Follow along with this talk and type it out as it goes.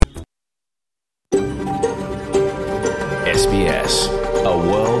SBS, a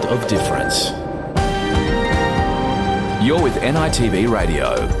world of difference. You're with NITV Radio,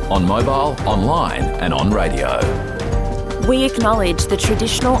 on mobile, online and on radio. We acknowledge the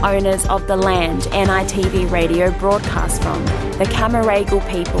traditional owners of the land NITV Radio broadcasts from, the Camaragal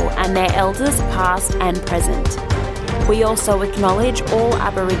people and their elders past and present. We also acknowledge all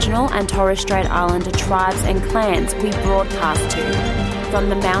Aboriginal and Torres Strait Islander tribes and clans we broadcast to, from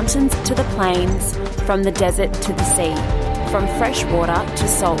the mountains to the plains, from the desert to the sea, from fresh water to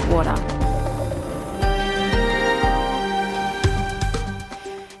salt water.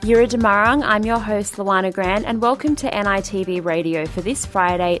 Yura Damarang, I'm your host Luana Grant, and welcome to NITV Radio for this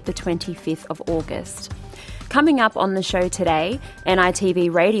Friday, the 25th of August. Coming up on the show today,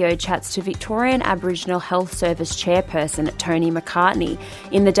 NITV Radio chats to Victorian Aboriginal Health Service Chairperson Tony McCartney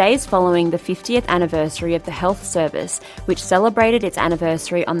in the days following the 50th anniversary of the Health Service, which celebrated its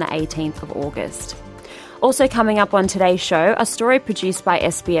anniversary on the 18th of August. Also coming up on today's show, a story produced by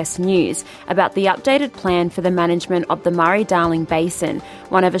SBS News about the updated plan for the management of the Murray-Darling Basin,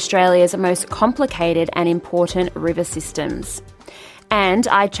 one of Australia's most complicated and important river systems. And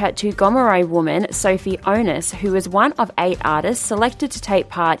I chat to Gomeroi woman Sophie Onus, who is one of 8 artists selected to take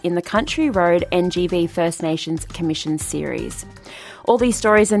part in the Country Road NGV First Nations Commission series. All these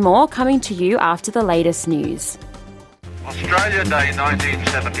stories and more coming to you after the latest news. Australia Day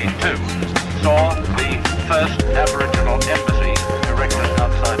 1972 saw the first Aboriginal embassy erected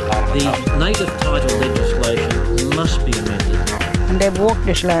outside Parliament House. The native title legislation must be amended. And they've walked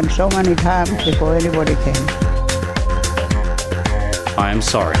this land so many times before anybody came. I am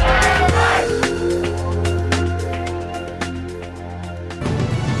sorry.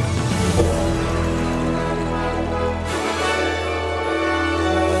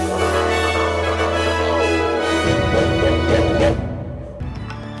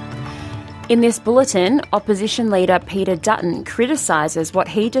 In this bulletin, opposition leader Peter Dutton criticises what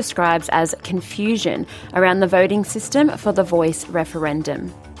he describes as confusion around the voting system for the Voice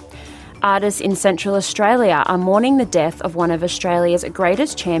referendum. Artists in Central Australia are mourning the death of one of Australia's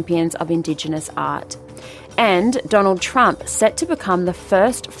greatest champions of Indigenous art. And Donald Trump set to become the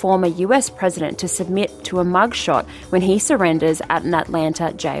first former US president to submit to a mugshot when he surrenders at an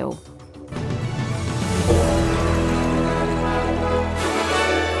Atlanta jail.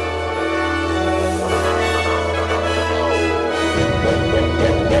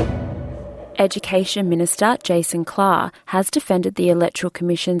 Education Minister Jason Clark has defended the Electoral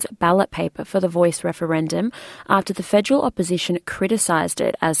Commission's ballot paper for the Voice referendum after the federal opposition criticised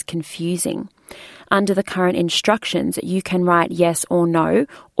it as confusing. Under the current instructions, you can write yes or no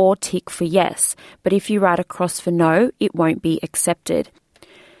or tick for yes, but if you write a cross for no, it won't be accepted.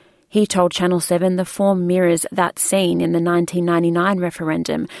 He told Channel 7 the form mirrors that seen in the 1999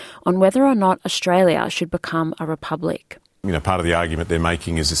 referendum on whether or not Australia should become a republic. You know, part of the argument they're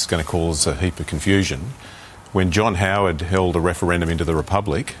making is it's going to cause a heap of confusion. When John Howard held a referendum into the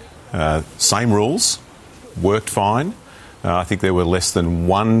Republic, same rules, worked fine. I think there were less than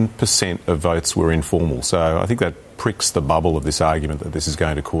 1% of votes were informal. So I think that pricks the bubble of this argument that this is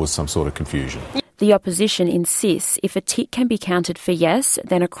going to cause some sort of confusion. The opposition insists if a tick can be counted for yes,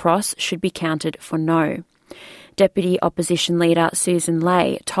 then a cross should be counted for no. Deputy Opposition Leader Susan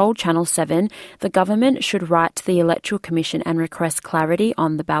Ley told Channel 7 the government should write to the Electoral Commission and request clarity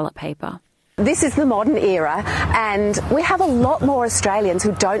on the ballot paper. This is the modern era, and we have a lot more Australians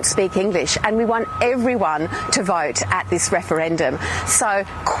who don't speak English, and we want everyone to vote at this referendum. So,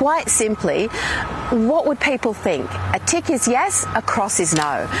 quite simply, what would people think? A tick is yes, a cross is no.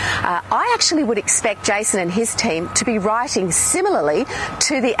 I actually would expect Jason and his team to be writing similarly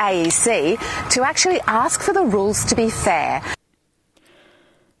to the AEC to actually ask for the rules to be fair.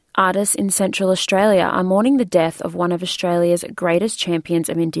 Artists in Central Australia are mourning the death of one of Australia's greatest champions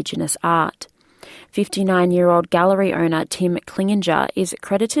of Indigenous art. 59-year-old gallery owner Tim Klinginger is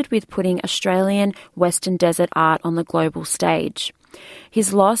credited with putting Australian Western Desert art on the global stage.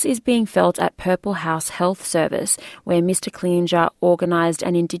 His loss is being felt at Purple House Health Service, where Mr Klinginger organised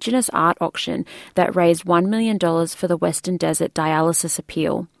an Indigenous art auction that raised $1 million for the Western Desert dialysis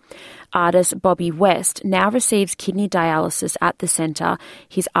appeal. Artist Bobby West now receives kidney dialysis at the centre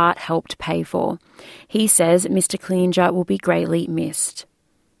his art helped pay for. He says Mr Klinginger will be greatly missed.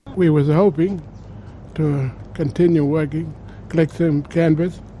 We was hoping to continue working, collect some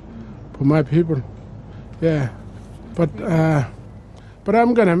canvas for my people. Yeah, but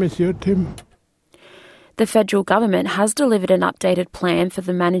I'm going to miss you, Tim. The federal government has delivered an updated plan for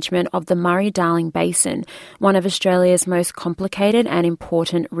the management of the Murray-Darling Basin, one of Australia's most complicated and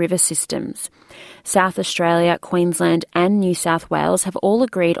important river systems. South Australia, Queensland and New South Wales have all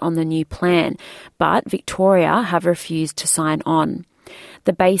agreed on the new plan, but Victoria have refused to sign on.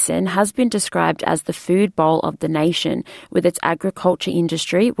 The basin has been described as the food bowl of the nation, with its agriculture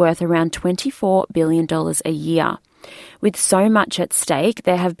industry worth around $24 billion a year. With so much at stake,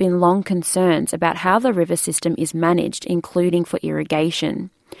 there have been long concerns about how the river system is managed, including for irrigation.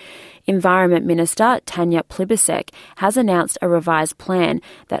 Environment Minister Tanya Plibersek has announced a revised plan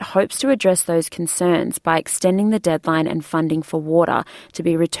that hopes to address those concerns by extending the deadline and funding for water to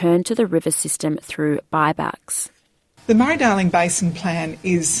be returned to the river system through buybacks. The Murray-Darling Basin Plan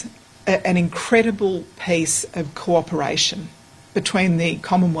is an incredible piece of cooperation between the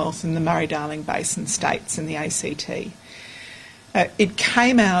Commonwealth and the Murray-Darling Basin states and the ACT. It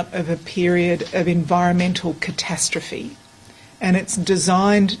came out of a period of environmental catastrophe, and it's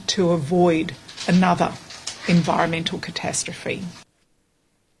designed to avoid another environmental catastrophe.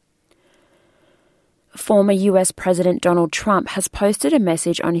 Former US President Donald Trump has posted a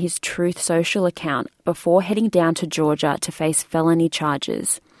message on his Truth Social account before heading down to Georgia to face felony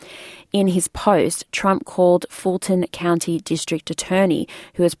charges. In his post, Trump called Fulton County District Attorney,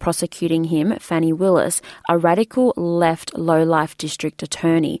 who is prosecuting him, Fani Willis, a radical left low-life district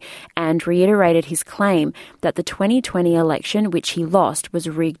attorney, and reiterated his claim that the 2020 election, which he lost, was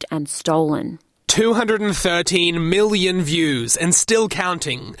rigged and stolen. 213 million views and still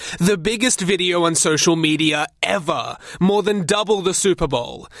counting. The biggest video on social media ever. More than double the Super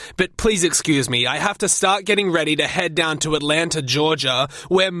Bowl. But please excuse me, I have to start getting ready to head down to Atlanta, Georgia,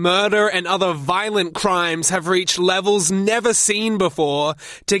 where murder and other violent crimes have reached levels never seen before,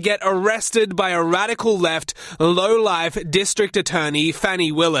 to get arrested by a radical left, low-life district attorney,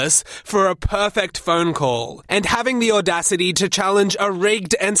 Fani Willis, for a perfect phone call, and having the audacity to challenge a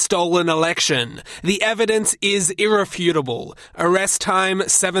rigged and stolen election. The evidence is irrefutable. Arrest time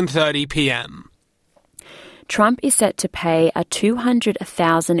 7:30 p.m. Trump is set to pay a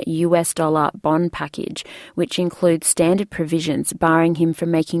 $200,000 bond package, which includes standard provisions barring him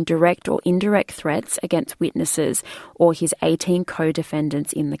from making direct or indirect threats against witnesses or his 18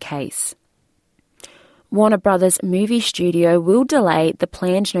 co-defendants in the case. Warner Brothers movie studio will delay the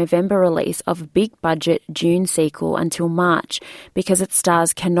planned November release of a big-budget June sequel until March because its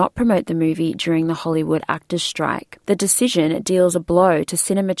stars cannot promote the movie during the Hollywood actors' strike. The decision deals a blow to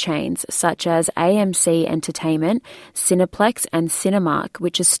cinema chains such as AMC Entertainment, Cineplex and Cinemark,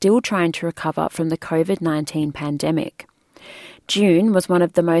 which are still trying to recover from the COVID-19 pandemic. June was one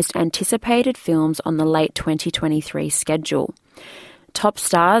of the most anticipated films on the late 2023 schedule. Top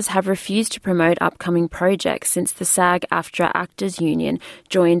stars have refused to promote upcoming projects since the SAG-AFTRA Actors Union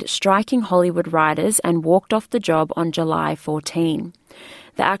joined striking Hollywood writers and walked off the job on July 14.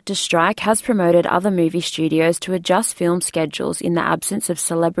 The actors' strike has promoted other movie studios to adjust film schedules in the absence of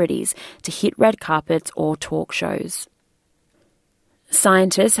celebrities to hit red carpets or talk shows.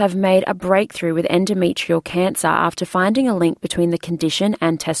 Scientists have made a breakthrough with endometrial cancer after finding a link between the condition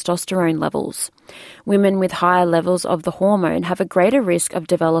and testosterone levels. Women with higher levels of the hormone have a greater risk of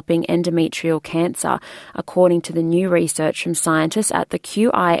developing endometrial cancer, according to the new research from scientists at the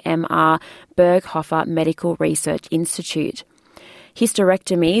QIMR Berghofer Medical Research Institute.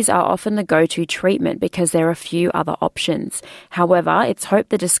 Hysterectomies are often the go-to treatment because there are few other options. However, it's hoped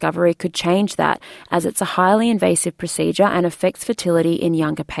the discovery could change that, as it's a highly invasive procedure and affects fertility in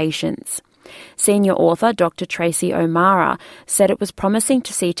younger patients. Senior author Dr. Tracy O'Mara said it was promising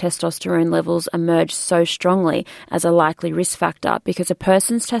to see testosterone levels emerge so strongly as a likely risk factor because a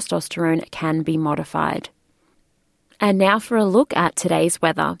person's testosterone can be modified. And now for a look at today's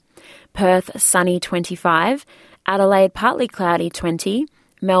weather. Perth, sunny 25. Adelaide, partly cloudy 20,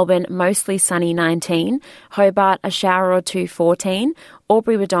 Melbourne, mostly sunny 19, Hobart, a shower or two 14,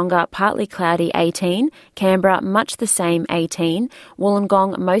 Albury-Wodonga, partly cloudy 18, Canberra, much the same 18,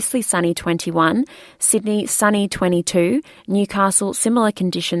 Wollongong, mostly sunny 21, Sydney, sunny 22, Newcastle, similar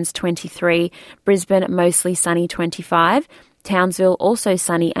conditions 23, Brisbane, mostly sunny 25, Townsville, also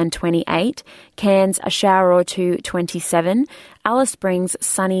sunny and 28, Cairns, a shower or two 27, Alice Springs,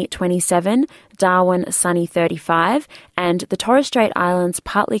 sunny 27, Darwin, sunny 35, and the Torres Strait Islands,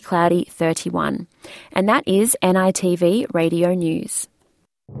 partly cloudy 31. And that is NITV Radio News.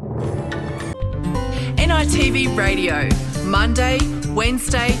 NITV Radio, Monday,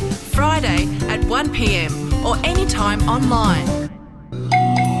 Wednesday, Friday at 1 p.m. or anytime online.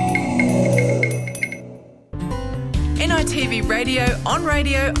 NITV Radio, on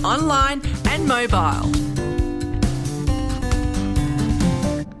radio, online and mobile.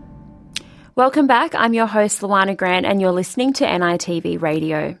 Welcome back. I'm your host, Luana Grant, and you're listening to NITV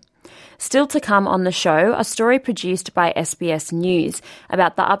Radio. Still to come on the show, a story produced by SBS News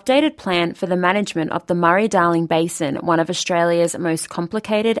about the updated plan for the management of the Murray-Darling Basin, one of Australia's most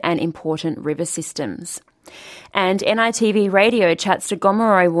complicated and important river systems. And NITV Radio chats to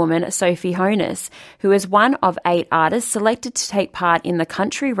Gomeroi woman Sophie Honus, who is one of 8 artists selected to take part in the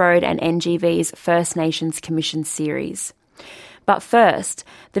Country Road and NGV's First Nations Commission series. But first,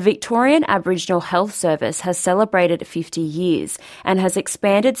 the Victorian Aboriginal Health Service has celebrated 50 years and has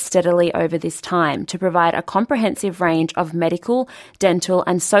expanded steadily over this time to provide a comprehensive range of medical, dental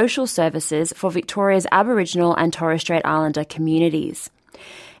and social services for Victoria's Aboriginal and Torres Strait Islander communities.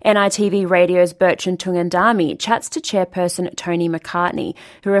 NITV Radio's Bertrand Tungandami chats to chairperson Tony McCartney,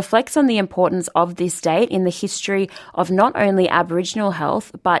 who reflects on the importance of this date in the history of not only Aboriginal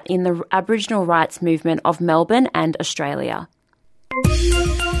health, but in the Aboriginal rights movement of Melbourne and Australia.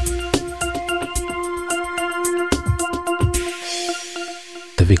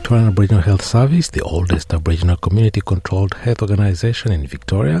 The Victorian Aboriginal Health Service, the oldest Aboriginal community-controlled health organisation in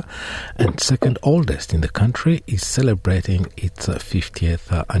Victoria and second oldest in the country, is celebrating its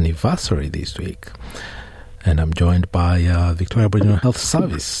 50th anniversary this week. And I'm joined by Victoria Aboriginal Health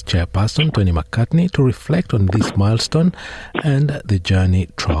Service Chairperson Tony McCartney to reflect on this milestone and the journey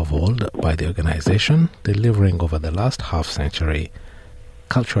travelled by the organisation, delivering over the last half-century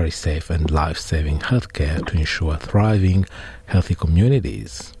culturally safe and life-saving healthcare to ensure thriving, healthy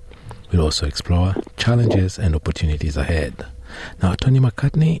communities. We'll also explore challenges and opportunities ahead. Now, Tony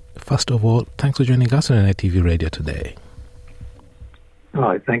McCartney, first of all, thanks for joining us on NITV Radio today.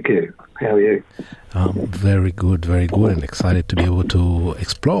 Hi, thank you. How are you? Very good, and excited to be able to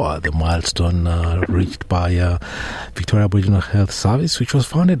explore the milestone reached by Victoria Aboriginal Health Service, which was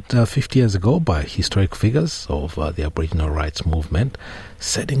founded 50 years ago by historic figures of the Aboriginal rights movement,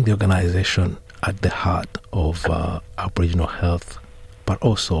 setting the organisation at the heart of Aboriginal health, but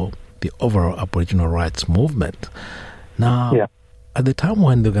also the overall Aboriginal rights movement. Now, at the time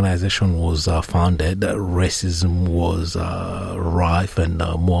when the organisation was founded, racism was rife and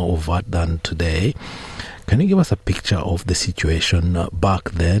more overt than today. Can you give us a picture of the situation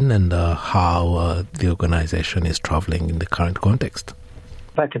back then and how the organisation is travelling in the current context?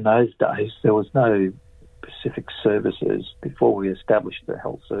 Back in those days, there was no specific services before we established the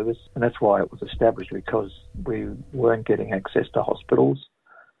health service, and that's why it was established, because we weren't getting access to hospitals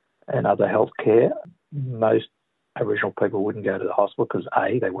and other health care. Most Aboriginal people wouldn't go to the hospital because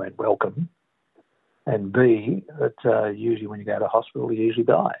A, they weren't welcome, and B, that usually when you go to hospital, you usually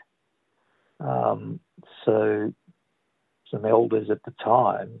die. So some elders at the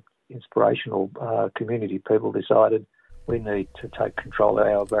time, inspirational community people, decided we need to take control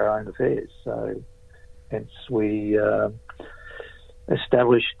of our own affairs. So hence we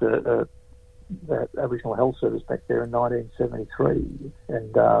established the Aboriginal Health Service back there in 1973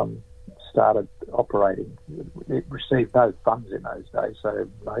 and started operating. It received no funds in those days, so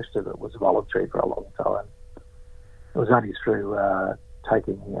most of it was voluntary for a long time. It was only through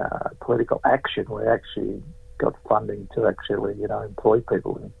taking political action we actually got funding to actually, employ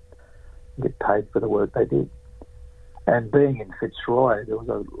people and get paid for the work they did. And being in Fitzroy, there was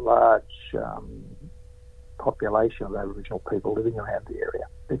a large population of Aboriginal people living around the area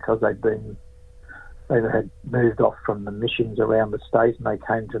because they had moved off from the missions around the state and they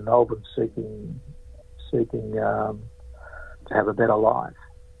came to Melbourne seeking to have a better life.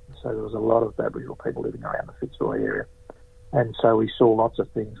 So there was a lot of Aboriginal people living around the Fitzroy area. And so we saw lots of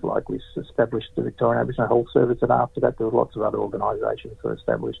things, like we established the Victorian Aboriginal Health Service, and after that there were lots of other organisations that were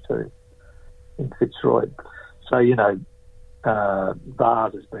established too in Fitzroy. So,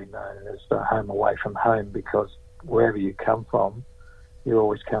 VARS has been known as the home away from home, because wherever you come from, you will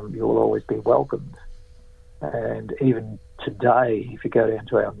always be welcomed. And even today, if you go down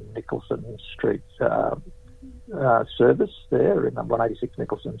to our Nicholson Street service there in 186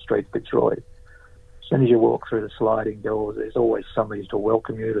 Nicholson Street, Fitzroy, as soon as you walk through the sliding doors, there's always somebody to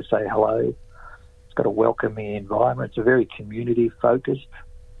welcome you, to say hello. It's got a welcoming environment. It's a very community-focused.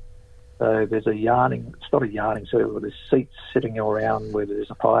 So there's it's not a yarning circle, there's seats sitting around where there's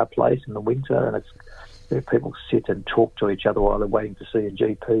a fireplace in the winter, and it's where people sit and talk to each other while they're waiting to see a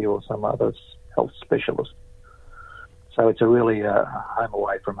GP or some other health specialist. So it's a really home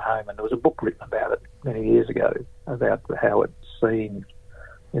away from home, and there was a book written about it many years ago about how it's seen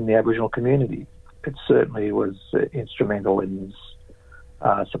in the Aboriginal community. It certainly was instrumental in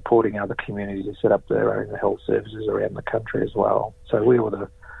supporting other communities to set up their own health services around the country as well. So we were the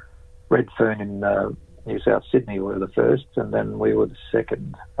Redfern in New South Sydney were the first, and then we were the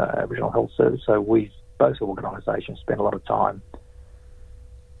second Aboriginal Health Service. So both organisations spent a lot of time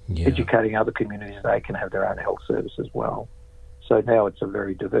educating other communities they can have their own health service as well. So now it's a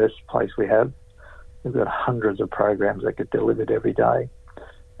very diverse place we have. We've got hundreds of programs that get delivered every day,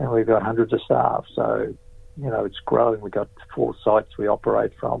 and we've got hundreds of staff. So, it's growing. We've got 4 sites we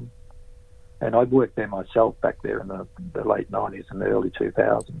operate from. And I'd worked there myself back there in the late 90s and the early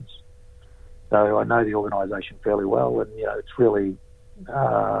 2000s. So I know the organisation fairly well, and, it's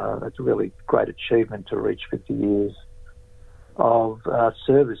a really great achievement to reach 50 years of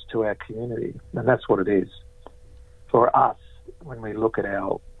service to our community, and that's what it is. For us, when we look at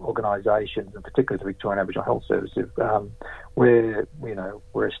our organisations, and particularly the Victorian Aboriginal Health Service, we're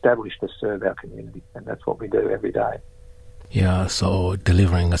established to serve our community, and that's what we do every day. Yeah, so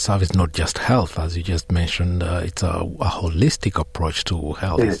delivering a service, not just health, as you just mentioned, it's a holistic approach to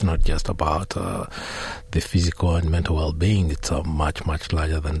health. It's not just about the physical and mental well-being. It's much, much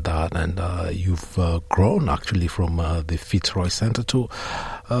larger than that. And you've grown actually from the Fitzroy Centre to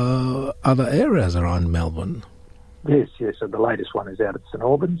other areas around Melbourne. Yes. So the latest one is out at St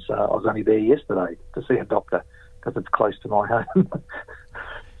Albans. I was only there yesterday to see a doctor because it's close to my home.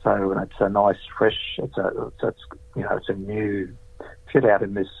 So it's a nice, fresh. It's a new fit out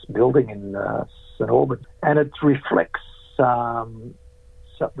in this building in St Albans, and it reflects the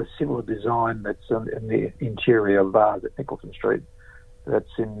similar design that's in the interior of Vars at Nicholson Street.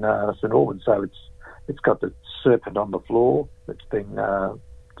 That's in St Albans. So it's got the serpent on the floor that's been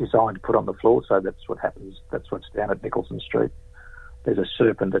designed to put on the floor. So that's what happens. That's what's down at Nicholson Street. There's a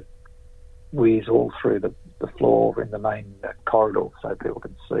serpent that weaves all through the floor in the main corridor, so people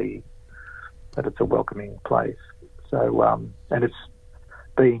can see that it's a welcoming place. So, and it's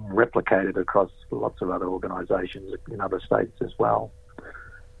being replicated across lots of other organisations in other states as well.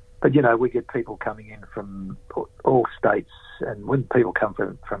 But, we get people coming in from all states, and when people come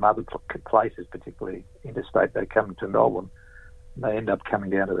from other places, particularly interstate, they come to Melbourne, and they end up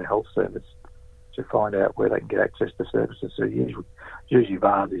coming down to the health service to find out where they can get access to services. So usually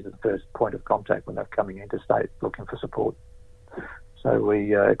Vars is the first point of contact when they're coming interstate looking for support. So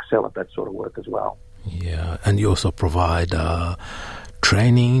we excel at that sort of work as well. Yeah, and you also provide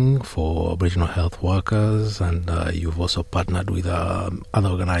training for Aboriginal health workers, and you've also partnered with other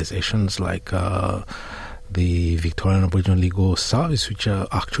organisations like the Victorian Aboriginal Legal Service, which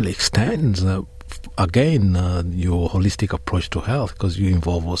actually extends again your holistic approach to health, because you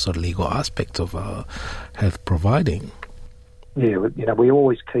involve also legal aspects of health providing. Yeah, we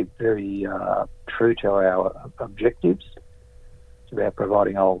always keep very true to our objectives. It's about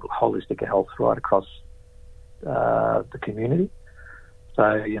providing holistic health right across the community.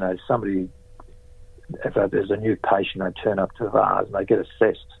 So, somebody, if there's a new patient, they turn up to Vars and they get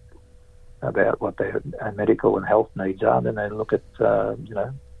assessed about what their medical and health needs are, and then they look at,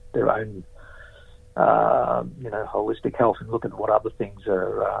 their own holistic health and look at what other things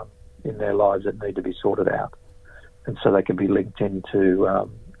are in their lives that need to be sorted out. And so they can be linked into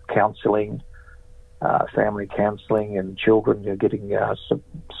counselling, family counselling, and children. You're getting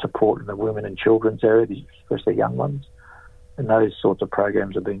support in the women and children's area, especially young ones. And those sorts of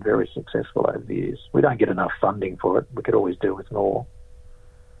programs have been very successful over the years. We don't get enough funding for it. We could always do with more.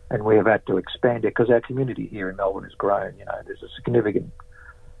 And we have had to expand it because our community here in Melbourne has grown. There's a significant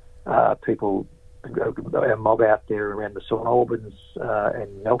people, a mob out there around the St Albans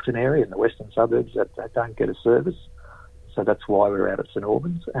and Melton area in the western suburbs that don't get a service. So that's why we're out at St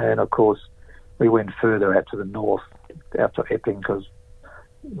Albans. And of course, we went further out to the north, out to Epping, because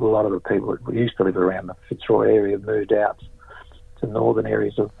a lot of the people that used to live around the Fitzroy area moved out to northern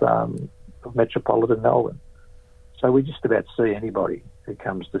areas of metropolitan Melbourne. So we just about see anybody who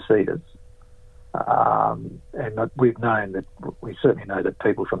comes to see us. And we certainly know that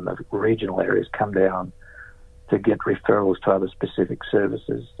people from the regional areas come down to get referrals to other specific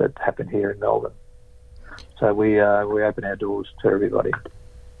services that happen here in Melbourne. So we open our doors to everybody.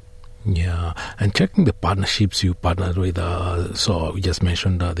 Yeah, and checking the partnerships you partnered with, so we just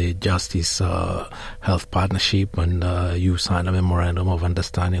mentioned the Justice Health Partnership, and you signed a memorandum of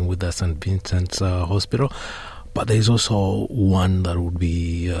understanding with the St Vincent's Hospital, but there's also one that would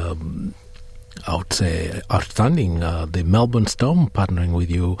be, I would say, outstanding, the Melbourne Storm partnering with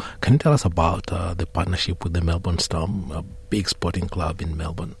you. Can you tell us about the partnership with the Melbourne Storm, a big sporting club in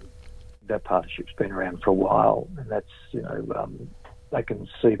Melbourne? That partnership's been around for a while, and that's, they can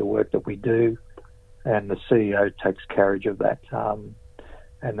see the work that we do, and the CEO takes carriage of that.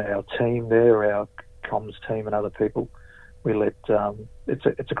 And our team there, our comms team and other people, we let, it's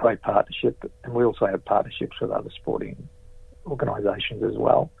a great partnership, and we also have partnerships with other sporting organisations as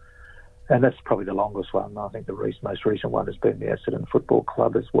well. And that's probably the longest one. I think the most recent one has been the Essendon Football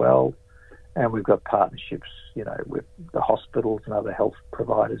Club as well. And we've got partnerships, with the hospitals and other health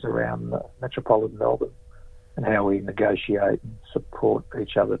providers around metropolitan Melbourne, and how we negotiate and support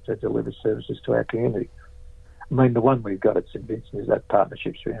each other to deliver services to our community. I mean, the one we've got at St Vincent is that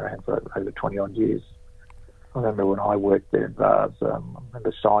partnership's been around for over 20-odd years. I remember when I worked there in Vars, I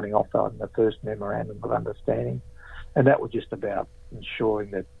remember signing off on the first memorandum of understanding, and that was just about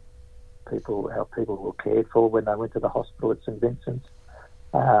ensuring that our people were cared for when they went to the hospital at St Vincent's,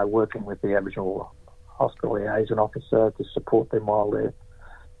 working with the Aboriginal Hospital Liaison Officer to support them while they're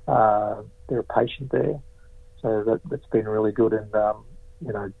a patient there. So that's been really good, and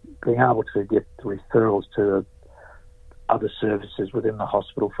being able to get referrals to other services within the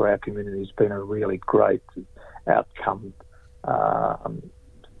hospital for our community has been a really great outcome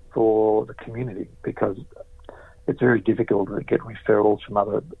for the community, because it's very difficult to get referrals from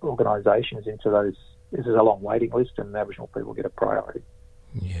other organisations into those. This is a long waiting list, and Aboriginal people get a priority.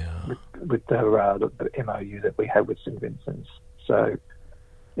 Yeah. With the MOU that we have with St Vincent's. So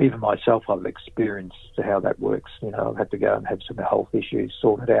even myself, I've experienced how that works. I've had to go and have some health issues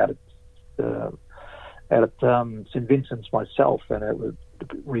sorted out at St Vincent's myself, and the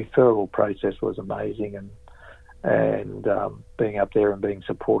referral process was amazing, and being up there and being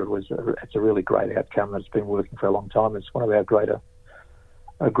supported it's a really great outcome that's been working for a long time. It's one of our great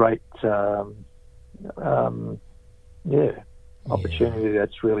opportunity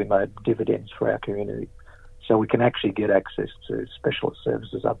that's really made dividends for our community. So we can actually get access to specialist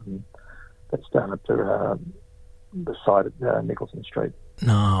services that's done at the site at Nicholson Street.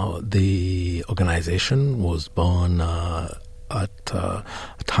 Now, the organisation was born at a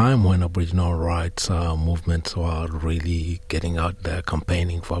time when Aboriginal rights movements were really getting out there,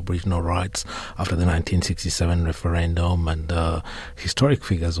 campaigning for Aboriginal rights after the 1967 referendum, and historic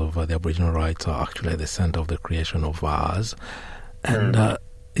figures of the Aboriginal rights are actually at the centre of the creation of ours. And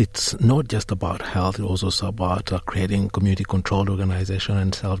it's not just about health, it's also about creating community-controlled organisation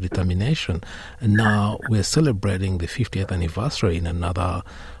and self-determination. And now we're celebrating the 50th anniversary in another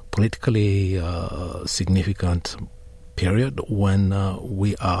politically significant period when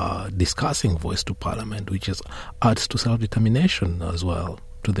we are discussing Voice to Parliament, which adds to self-determination as well,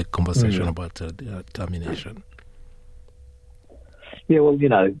 to the conversation about determination. Yeah, well,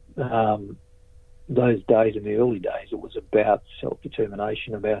 those days, in the early days, it was about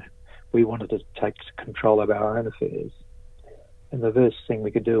self-determination, about we wanted to take control of our own affairs. And the first thing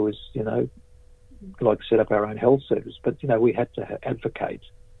we could do was, set up our own health service. But, we had to advocate.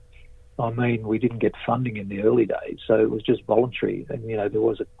 I mean, we didn't get funding in the early days, so it was just voluntary. And, there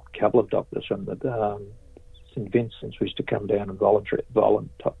was a couple of doctors from the St Vincent's who used to come down and voluntary their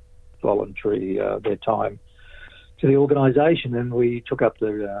time to the organisation. And we took up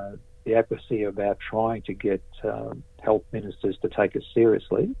the advocacy about trying to get health ministers to take us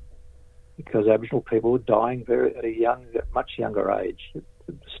seriously, because Aboriginal people were dying at a much younger age.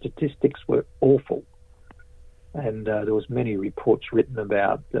 The statistics were awful, and there was many reports written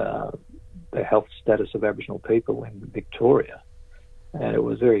about the health status of Aboriginal people in Victoria, and it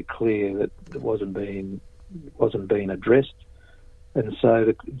was very clear that it wasn't being addressed. And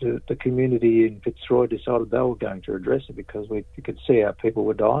so the community in Fitzroy decided they were going to address it, because you could see how people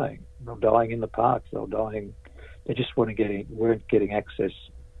were dying. They were dying in the parks. They were dying. They just weren't getting access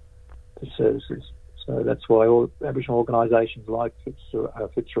to services. So that's why all Aboriginal organisations like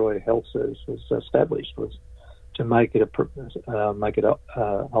Fitzroy Health Service was established, was to make it an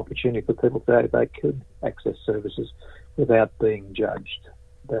opportunity for people that they could access services without being judged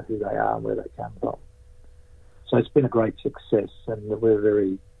about who they are and where they come from. So it's been a great success, and we're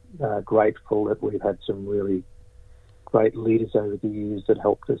very grateful that we've had some really great leaders over the years that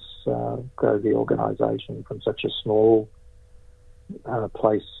helped us grow the organisation from such a small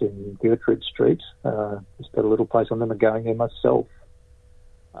place in Gertrude Street, just a little place. I remember going there myself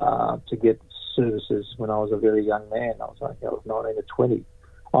to get services when I was a very young man. I was 19 or 20.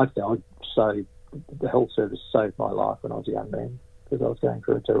 I'd say the health service saved my life when I was a young man, because I was going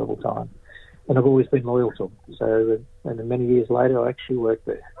through a terrible time. And I've always been loyal to them. So, and many years later, I actually worked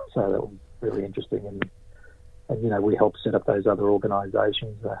there. So that was really interesting. And we helped set up those other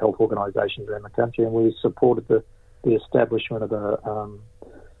organisations, health organisations around the country, and we supported the establishment of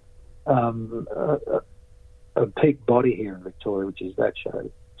a peak body here in Victoria, which is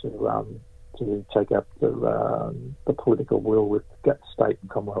VACCHO, to take up the political will with state and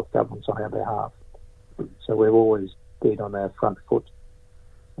Commonwealth governments on our behalf. So we've always been on our front foot,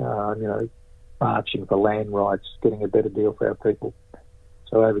 marching for land rights, getting a better deal for our people.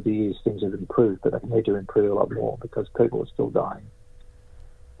 So over the years, things have improved, but they need to improve a lot more, because people are still dying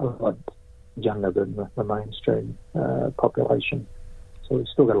a lot younger than the mainstream population. So we've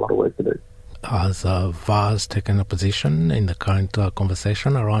still got a lot of work to do. Has VARS taken a position in the current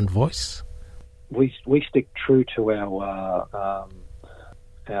conversation around voice? We stick true to our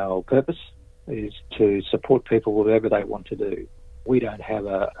purpose, is to support people whatever they want to do. We don't have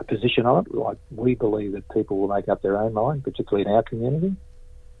a position on it. Like, we believe that people will make up their own mind, particularly in our community,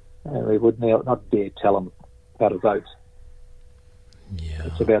 and we would not dare tell them how to vote. Yeah.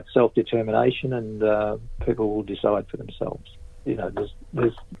 It's about self-determination, and people will decide for themselves. You know,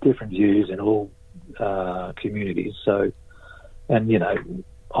 there's different views in all communities. So, and you know,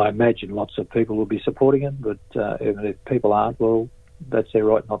 I imagine lots of people will be supporting it, but even if people aren't, well, that's their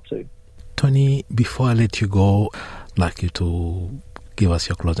right not to. Tony, before I let you go, I'd like you to give us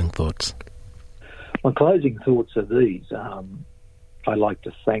your closing thoughts. My closing thoughts are these. I'd like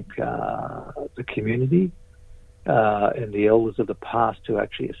to thank the community and the elders of the past who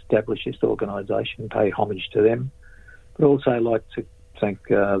actually established this organisation, pay homage to them. But also I'd like to thank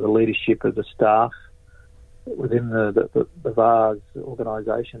the leadership of the staff within the VARS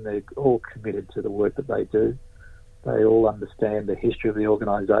organisation. They're all committed to the work that they do. They all understand the history of the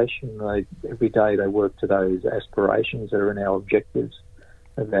organisation. Every day they work to those aspirations that are in our objectives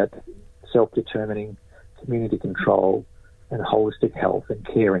about self-determining, community control and holistic health and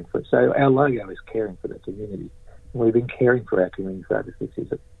caring for it. So our logo is caring for the community. And we've been caring for our community for over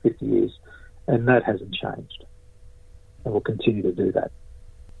 50 years, and that hasn't changed. And we'll continue to do that.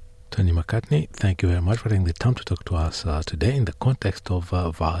 Tony McCartney, thank you very much for taking the time to talk to us today in the context of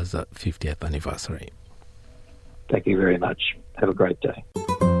VAR's 50th anniversary. Thank you very much. Have a great day.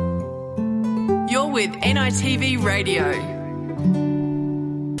 You're with NITV Radio.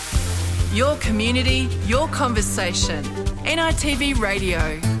 Your community, your conversation. NITV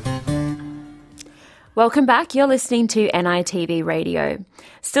Radio. Welcome back. You're listening to NITV Radio.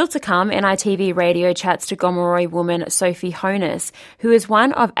 Still to come, NITV Radio chats to Gomeroi woman Sophie Honus, who is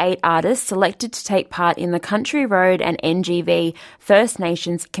one of 8 artists selected to take part in the Country Road and NGV First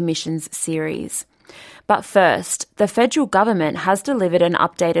Nations Commissions series. But first, the federal government has delivered an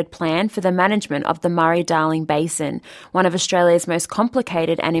updated plan for the management of the Murray-Darling Basin, one of Australia's most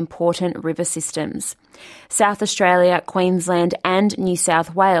complicated and important river systems. South Australia, Queensland and New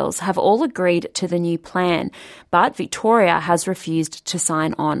South Wales have all agreed to the new plan, but Victoria has refused to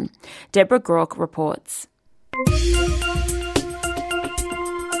sign on. Deborah Groark reports.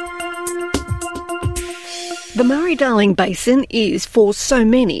 The Murray-Darling Basin is, for so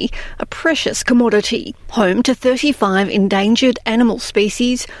many, a precious commodity, home to 35 endangered animal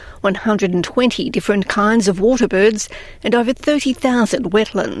species, 120 different kinds of waterbirds, and over 30,000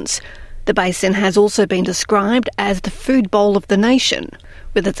 wetlands. The basin has also been described as the food bowl of the nation,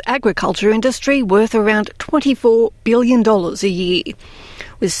 with its agriculture industry worth around $24 billion a year.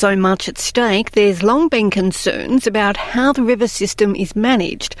 With so much at stake, there's long been concerns about how the river system is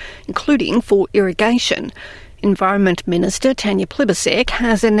managed, including for irrigation. Environment Minister Tanya Plibersek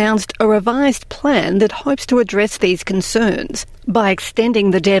has announced a revised plan that hopes to address these concerns by extending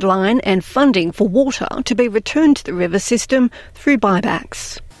the deadline and funding for water to be returned to the river system through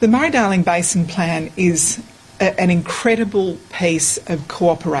buybacks. The Murray-Darling Basin Plan is an incredible piece of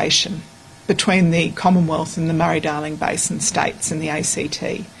cooperation between the Commonwealth and the Murray-Darling Basin states and the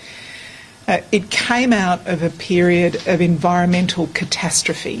ACT. It came out of a period of environmental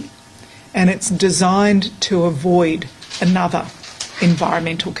catastrophe, and it's designed to avoid another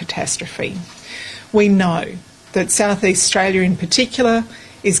environmental catastrophe. We know that South East Australia in particular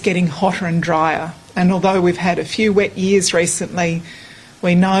is getting hotter and drier, and although we've had a few wet years recently,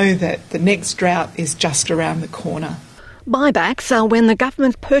 we know that the next drought is just around the corner. Buybacks are when the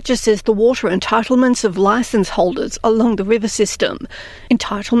government purchases the water entitlements of licence holders along the river system.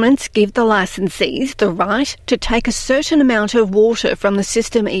 Entitlements give the licensees the right to take a certain amount of water from the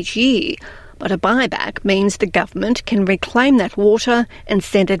system each year, but a buyback means the government can reclaim that water and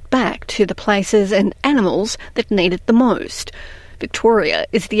send it back to the places and animals that need it the most. Victoria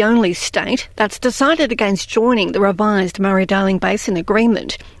is the only state that's decided against joining the revised Murray-Darling Basin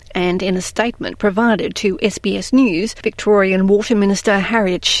Agreement. And in a statement provided to SBS News, Victorian Water Minister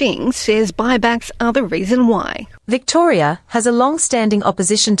Harriet Shing says buybacks are the reason why. Victoria has a long-standing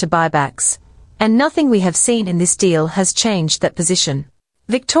opposition to buybacks, and nothing we have seen in this deal has changed that position.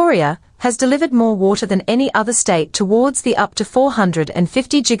 Victoria has delivered more water than any other state towards the up to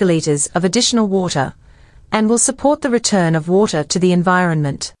 450 gigalitres of additional water, and will support the return of water to the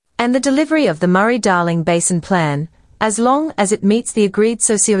environment and the delivery of the Murray-Darling Basin Plan, as long as it meets the agreed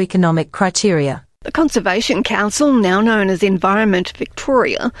socioeconomic criteria. The Conservation Council, now known as Environment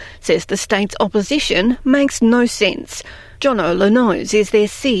Victoria, says the state's opposition makes no sense. Jono Lenoz is their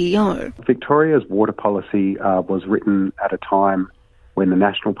CEO. Victoria's water policy was written at a time when the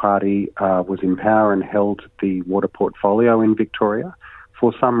National Party was in power and held the water portfolio in Victoria.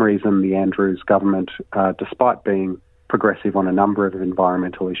 For some reason, the Andrews government, despite being progressive on a number of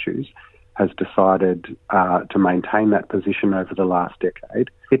environmental issues, has decided to maintain that position over the last decade.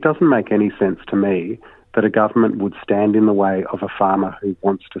 It doesn't make any sense to me that a government would stand in the way of a farmer who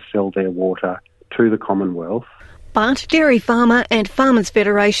wants to sell their water to the Commonwealth. But Dairy Farmer and Farmers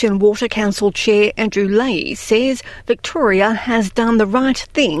Federation Water Council Chair Andrew Leahy says Victoria has done the right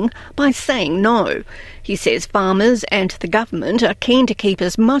thing by saying no. He says farmers and the government are keen to keep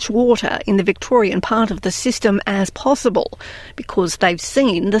as much water in the Victorian part of the system as possible because they've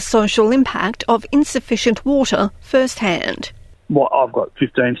seen the social impact of insufficient water firsthand. Well, I've got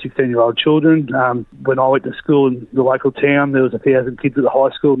 15, 16-year-old children. When I went to school in the local town, there was 1,000 kids at the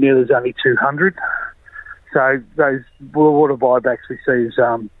high school. Now there's only 200. So those water buybacks we see is,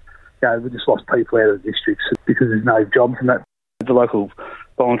 we just lost people out of the districts because there's no jobs and that. The local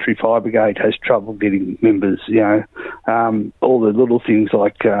voluntary fire brigade has trouble getting members, all the little things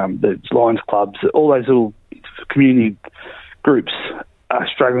like the Lions clubs, all those little community groups are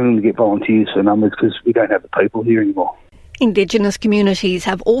struggling to get volunteers for numbers because we don't have the people here anymore. Indigenous communities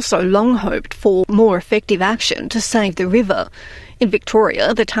have also long hoped for more effective action to save the river. In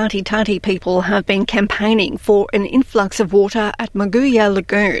Victoria, the Tati Tati people have been campaigning for an influx of water at Maguya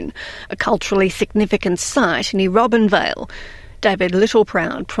Lagoon, a culturally significant site near Robinvale. David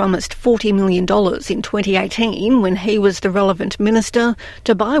Littleproud promised $40 million in 2018 when he was the relevant minister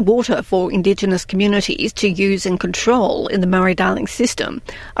to buy water for Indigenous communities to use and control in the Murray-Darling system,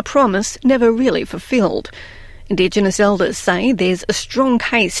 a promise never really fulfilled. Indigenous elders say there's a strong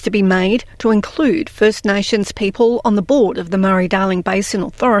case to be made to include First Nations people on the board of the Murray-Darling Basin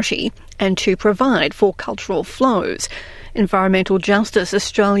Authority and to provide for cultural flows. Environmental Justice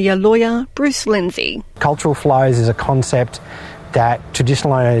Australia lawyer Bruce Lindsay. Cultural flows is a concept that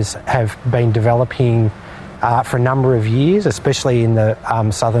traditional owners have been developing for a number of years, especially in the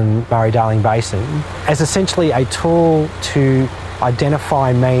southern Murray-Darling Basin, as essentially a tool to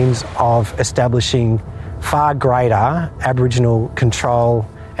identify means of establishing far greater Aboriginal control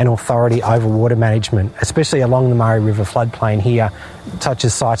and authority over water management, especially along the Murray River floodplain here, such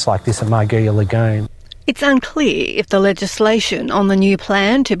as sites like this at Maguya Lagoon. It's unclear if the legislation on the new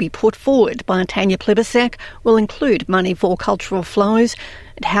plan to be put forward by Tanya Plibersek will include money for cultural flows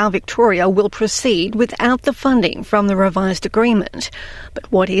and how Victoria will proceed without the funding from the revised agreement.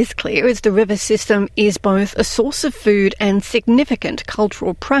 But what is clear is the river system is both a source of food and significant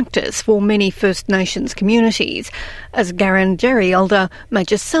cultural practice for many First Nations communities, as Garranderi elder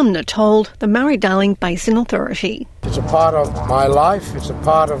Major Sumner told the Murray-Darling Basin Authority. It's a part of my life, it's a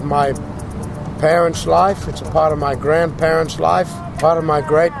part of my parents' life, it's a part of my grandparents' life, part of my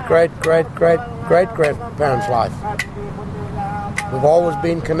great-great-great-great-great-grandparents' life. We've always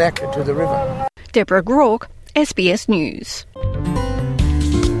been connected to the river. Deborah Grauke, SBS News.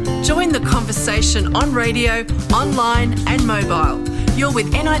 Join the conversation on radio, online and mobile. You're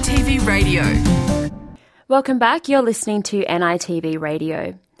with NITV Radio. Welcome back. You're listening to NITV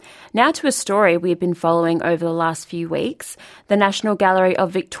Radio. Now to a story we've been following over the last few weeks. The National Gallery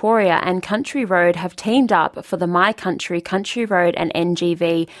of Victoria and Country Road have teamed up for the My Country, Country Road and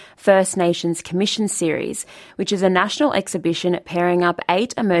NGV First Nations Commission Series, which is a national exhibition pairing up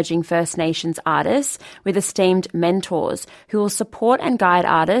 8 emerging First Nations artists with esteemed mentors who will support and guide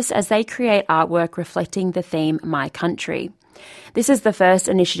artists as they create artwork reflecting the theme My Country. This is the first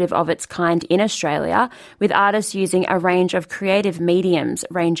initiative of its kind in Australia, with artists using a range of creative mediums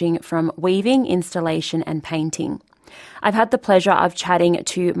ranging from weaving, installation and painting. I've had the pleasure of chatting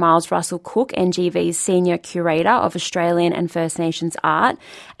to Miles Russell Cook, NGV's Senior Curator of Australian and First Nations Art,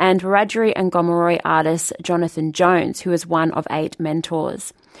 and Wiradjuri and Gomeroi artist Jonathan Jones, who is one of 8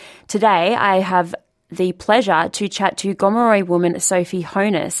 mentors. Today, I have the pleasure to chat to Gomeroi woman Sophie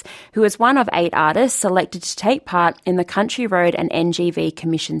Honus, who is one of 8 artists selected to take part in the Country Road and NGV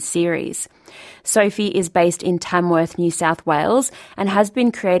Commission Series. Sophie is based in Tamworth, New South Wales, and has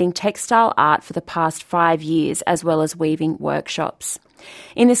been creating textile art for the past 5 years, as well as weaving workshops.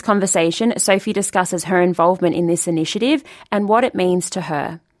 In this conversation, Sophie discusses her involvement in this initiative and what it means to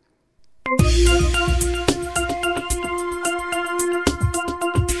her.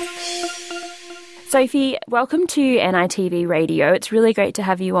 Sophie, welcome to NITV Radio. It's really great to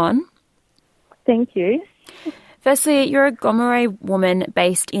have you on. Thank you. Firstly, you're a Gomeroi woman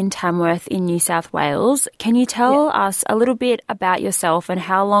based in Tamworth in New South Wales. Can you tell us a little bit about yourself and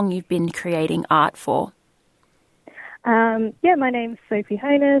how long you've been creating art for? My name's Sophie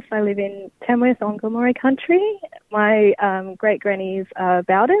Honus. I live in Tamworth on Gomeroi country. My great-grannies are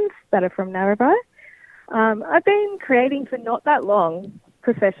Bowdens that are from Narrabri. I've been creating for not that long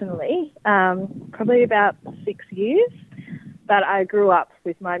professionally, probably about 6 years, but I grew up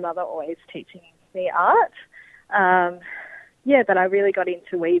with my mother always teaching me art. But I really got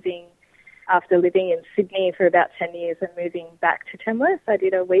into weaving after living in Sydney for about 10 years and moving back to Tamworth. I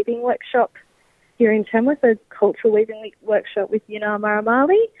did a weaving workshop here in Tamworth, a cultural weaving workshop with Yina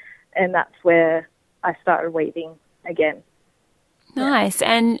Maramali, and that's where I started weaving again. Nice.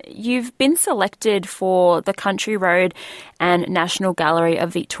 And you've been selected for the Country Road and National Gallery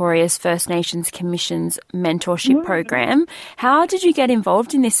of Victoria's First Nations Commission's mentorship program. How did you get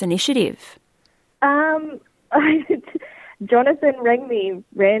involved in this initiative? Jonathan rang me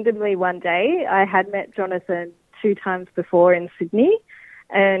randomly one day. I had met Jonathan 2 times before in Sydney,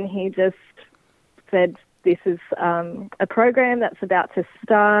 and he just said, this is a program that's about to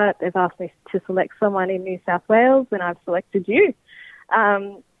start. They've asked me to select someone in New South Wales, and I've selected you,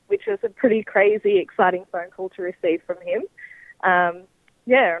 which was a pretty crazy, exciting phone call to receive from him. And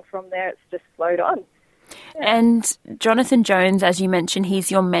from there it's just flowed on. Yeah. And Jonathan Jones, as you mentioned,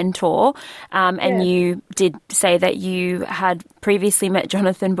 he's your mentor, and you did say that you had previously met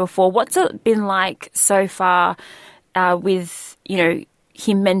Jonathan before. What's it been like so far with,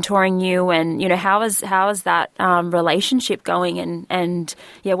 him mentoring you, and, how is that relationship going, and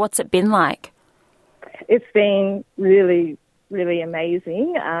what's it been like? It's been really, really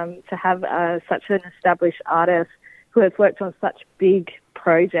amazing to have such an established artist who has worked on such big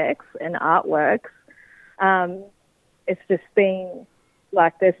projects and artworks. It's just been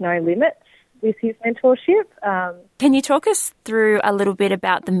like there's no limits with his mentorship. Can you talk us through a little bit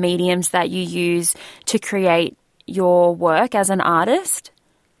about the mediums that you use to create your work as an artist?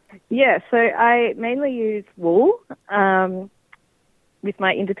 Yeah, so I mainly use wool with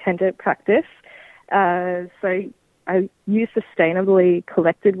my independent practice. So I use sustainably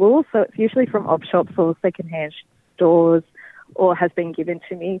collected wool, so it's usually from op shops or secondhand stores, or has been given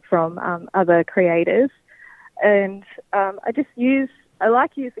to me from other creators. And I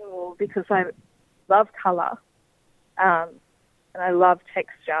like using wool because I love colour and I love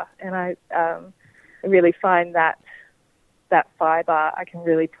texture, and I really find that fibre, I can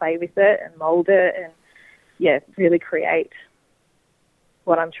really play with it and mould it and, really create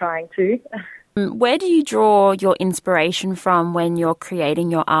what I'm trying to. Where do you draw your inspiration from when you're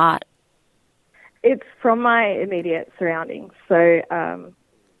creating your art? It's from my immediate surroundings. So,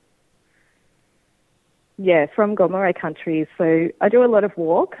 from Gomeroi country. So I do a lot of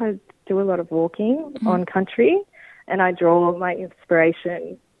walking on country, and I draw my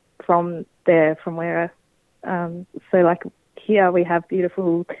inspiration from there, from where, here we have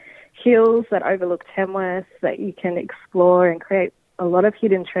beautiful hills that overlook Tamworth that you can explore and create a lot of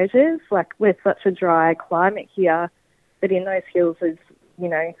hidden treasures. Like, we're such a dry climate here, but in those hills is,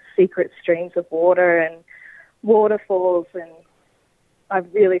 secret streams of water and waterfalls, and I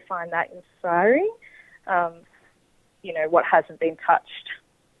really find that inspiring. What hasn't been touched.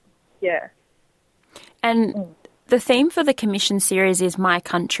 Yeah. And the theme for the commission series is My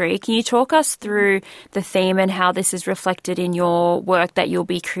Country. Can you talk us through the theme and how this is reflected in your work that you'll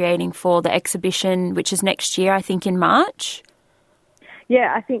be creating for the exhibition, which is next year, I think in March?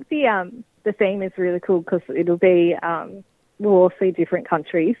 Yeah, I think the theme is really cool because it'll be, we'll all see different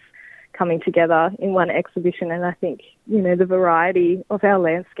countries coming together in one exhibition, and I think, the variety of our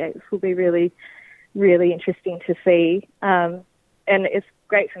landscapes will be really, really interesting to see. And it's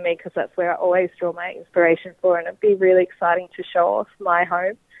great for me because that's where I always draw my inspiration for, and it'd be really exciting to show off my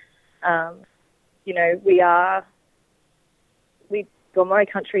home.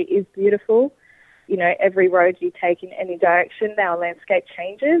 Gomeroi country is beautiful. Every road you take in any direction, our landscape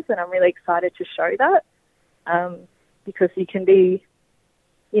changes, and I'm really excited to show that because you can be,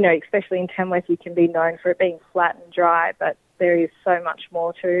 especially in Tamworth, you can be known for it being flat and dry, but there is so much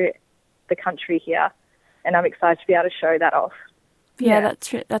more to the country here, and I'm excited to be able to show that off. Yeah,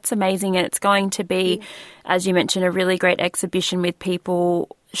 that's amazing, and it's going to be, as you mentioned, a really great exhibition with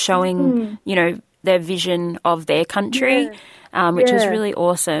people showing, their vision of their country, which is really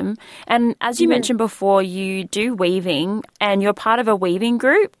awesome. And as you mentioned before, you do weaving, and you're part of a weaving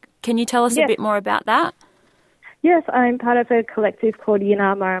group. Can you tell us a bit more about that? Yes, I'm part of a collective called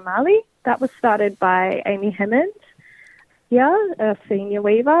Yina Maramali. That was started by Amy Hammond, a senior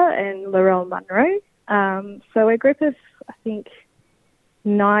weaver, and Laurel Munro. So we're a group of, I think,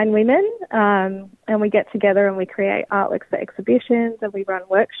 9 women, and we get together and we create artworks for exhibitions, and we run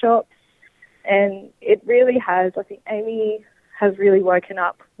workshops. And it really has, I think Amy has really woken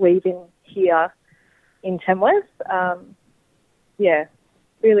up weaving here in Tamworth.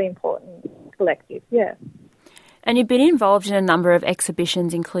 Really important collective, And you've been involved in a number of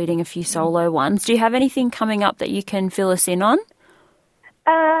exhibitions, including a few solo ones. Do you have anything coming up that you can fill us in on?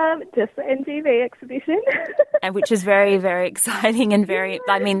 Just the NTV exhibition. And which is very, very exciting and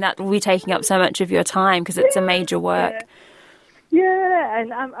that will be taking up so much of your time because it's a major work. Yeah,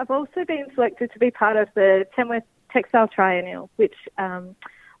 and I've also been selected to be part of the Tamworth Textile Triennial, which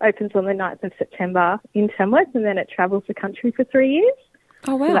opens on the 9th of September in Tamworth, and then it travels the country for 3 years.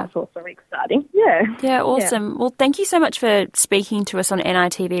 Oh, wow. So that's also exciting. Yeah. Yeah, awesome. Yeah. Well, thank you so much for speaking to us on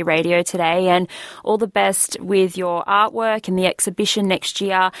NITV Radio today, and all the best with your artwork and the exhibition next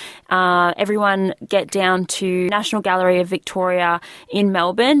year. Everyone get down to National Gallery of Victoria in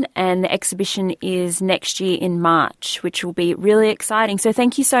Melbourne, and the exhibition is next year in March, which will be really exciting. So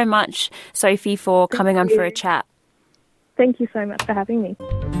thank you so much, Sophie, for coming on for a chat. Thank you so much for having me.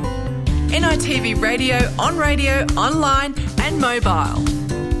 NITV Radio, on radio, online and mobile.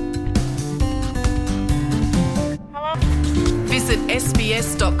 Visit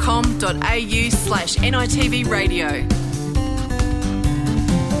sbs.com.au/NITV Radio.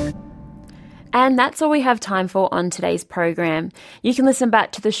 And that's all we have time for on today's program. You can listen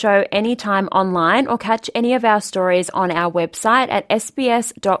back to the show anytime online or catch any of our stories on our website at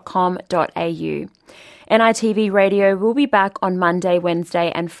sbs.com.au. NITV Radio will be back on Monday,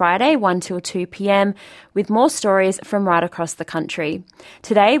 Wednesday and Friday, 1 till 2 p.m, with more stories from right across the country.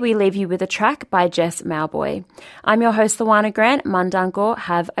 Today, we leave you with a track by Jess Mauboy. I'm your host, Luana Grant. Mandango,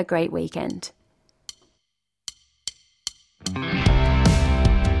 have a great weekend.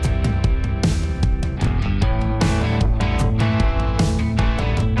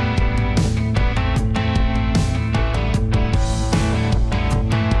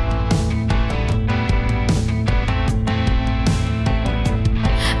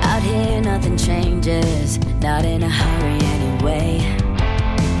 Not in a hurry anyway.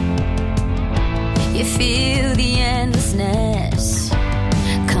 You feel the endlessness.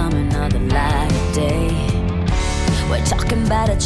 Come another light of day. We're talking about a